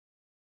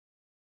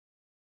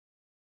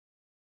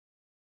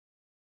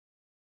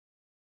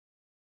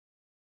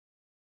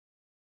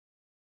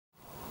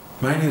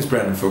My name is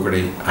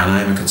Fogarty and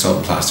I am a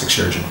consultant plastic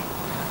surgeon.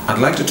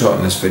 I'd like to talk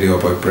in this video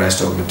about breast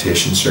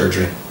augmentation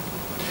surgery.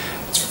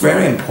 It's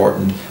very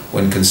important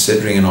when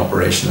considering an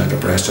operation like a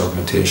breast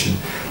augmentation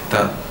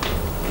that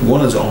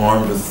one is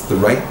armed with the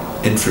right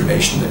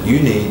information that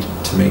you need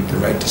to make the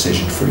right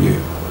decision for you.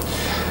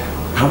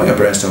 Having a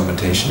breast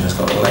augmentation has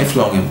got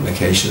lifelong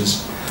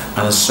implications, and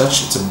as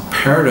such it's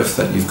imperative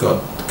that you've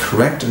got the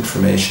correct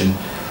information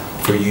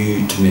for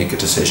you to make a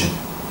decision.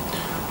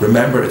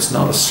 Remember, it's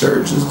not a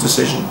surgeon's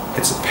decision,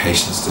 it's a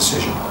patient's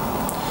decision.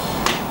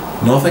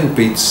 Nothing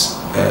beats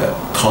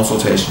a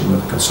consultation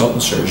with a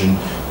consultant surgeon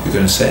who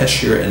can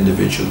assess your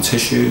individual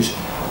tissues,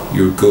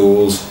 your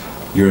goals,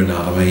 your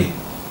anatomy,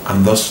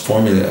 and thus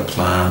formulate a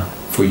plan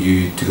for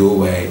you to go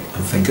away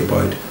and think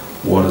about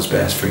what is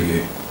best for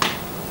you.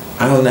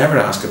 I will never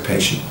ask a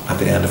patient at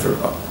the end of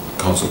a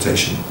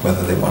consultation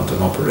whether they want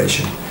an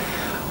operation.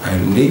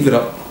 I leave it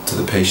up to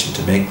the patient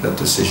to make that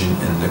decision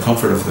in the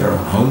comfort of their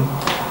own home,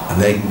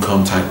 and they can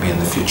contact me in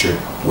the future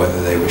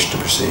whether they wish to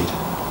proceed.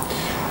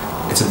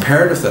 It's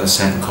imperative that a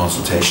second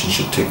consultation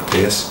should take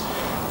place,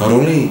 not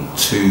only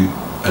to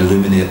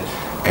illuminate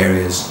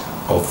areas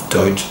of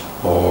doubt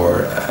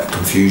or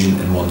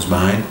confusion in one's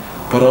mind,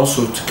 but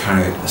also to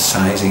carry out a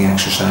sizing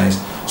exercise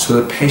so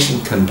that the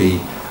patient can be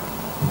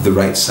the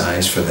right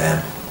size for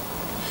them.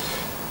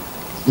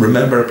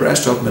 Remember,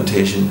 breast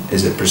augmentation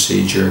is a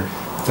procedure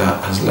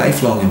that has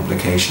lifelong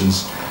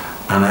implications,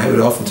 and I would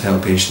often tell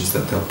patients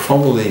that they'll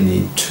probably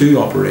need 2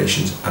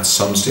 operations at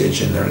some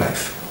stage in their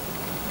life.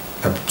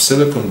 A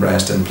silicone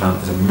breast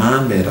implant is a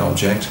man-made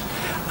object,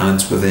 and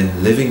it's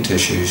within living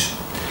tissues,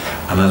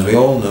 and as we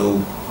all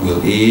know,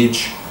 we'll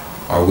age,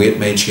 our weight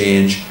may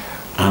change,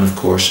 and of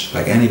course,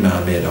 like any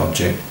man-made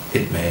object,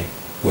 it may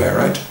wear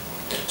out.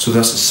 So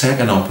thus a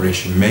second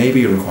operation may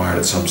be required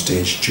at some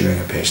stage during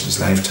a patient's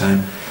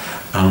lifetime,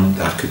 and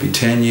that could be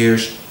 10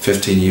 years,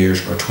 15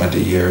 years or 20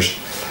 years,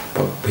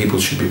 but people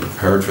should be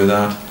prepared for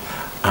that,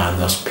 and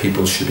thus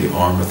people should be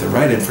armed with the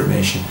right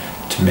information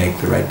to make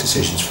the right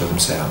decisions for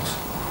themselves.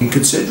 In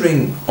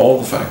considering all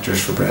the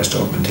factors for breast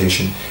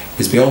augmentation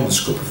is beyond the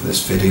scope of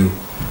this video,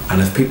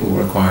 and if people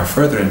require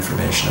further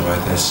information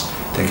about this,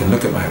 they can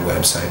look at my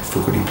website,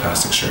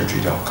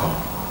 fogartyplasticsurgery.com.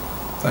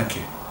 Thank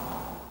you.